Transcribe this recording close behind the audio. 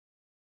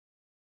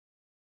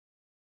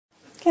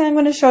Okay, I'm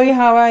going to show you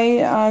how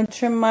I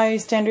trim my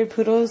Standard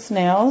Poodle's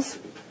nails.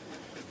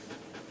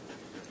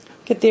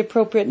 Get the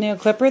appropriate nail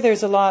clipper.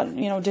 There's a lot,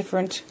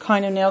 different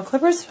kind of nail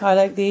clippers. I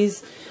like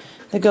these,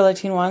 the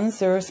guillotine ones.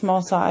 They're a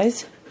small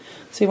size.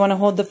 So you want to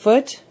hold the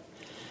foot,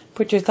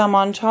 put your thumb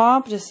on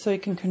top just so you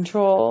can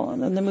control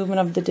the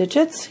movement of the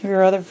digits.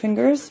 Your other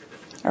fingers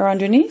are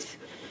underneath.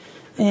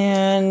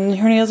 And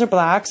her nails are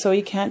black, so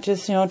you can't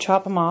just,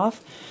 chop them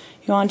off.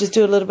 You want to just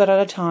do a little bit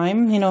at a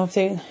time.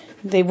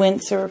 If they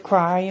wince or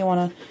cry, you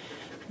want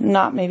to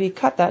not maybe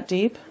cut that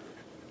deep.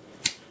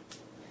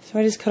 So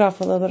I just cut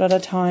off a little bit at a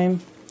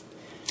time.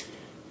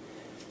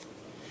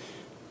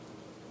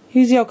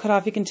 Usually I'll cut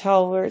off, you can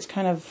tell where it's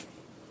kind of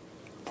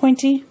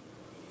pointy.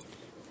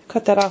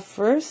 Cut that off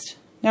first.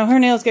 Now her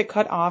nails get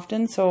cut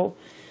often, so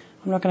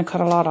I'm not going to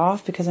cut a lot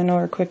off because I know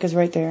her quick is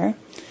right there.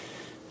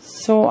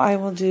 So I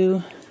will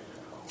do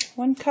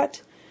one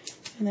cut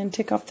and then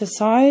take off the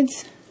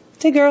sides.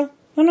 Hey girl,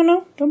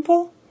 no, don't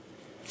pull.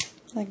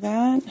 Like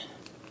that.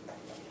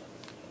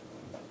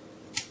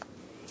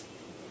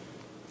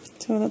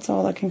 So that's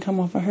all that can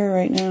come off of her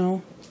right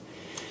now.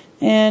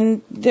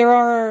 And there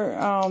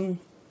are,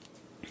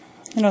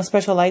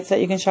 special lights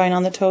that you can shine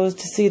on the toes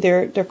to see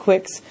their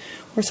quicks.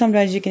 Or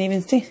sometimes you can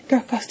even stay.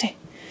 Girl, go stay.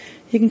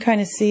 You can kind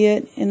of see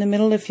it in the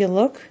middle if you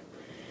look.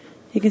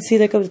 You can see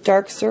like a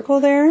dark circle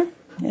there,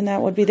 and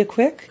that would be the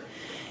quick.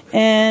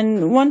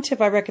 And one tip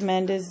I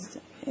recommend is,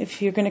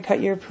 if you're going to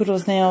cut your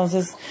poodle's nails,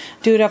 is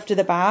do it after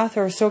the bath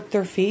or soak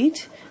their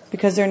feet,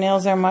 because their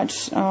nails are much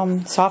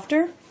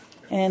softer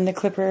and the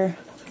clipper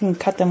can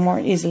cut them more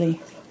easily.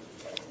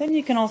 Then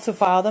you can also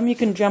file them. You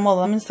can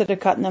Dremel them instead of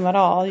cutting them at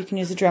all. You can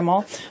use a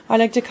Dremel. I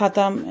like to cut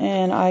them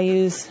and I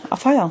use a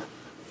file.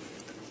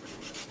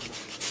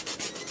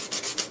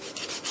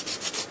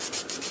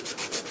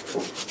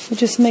 It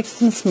just makes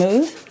them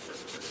smooth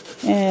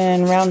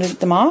and rounded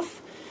them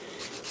off.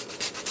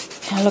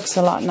 And it looks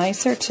a lot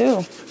nicer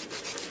too.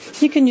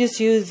 You can just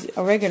use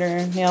a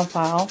regular nail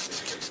file.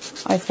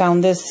 I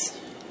found this,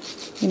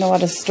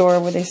 at a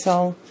store where they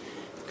sell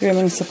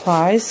grooming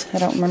supplies. I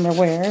don't remember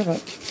where, but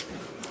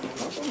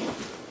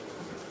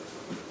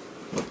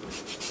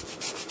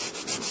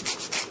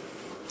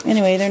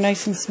anyway, they're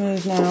nice and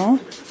smooth now.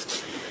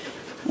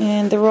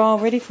 And they're all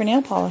ready for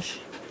nail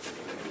polish.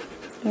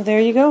 So there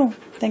you go.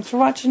 Thanks for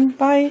watching.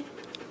 Bye.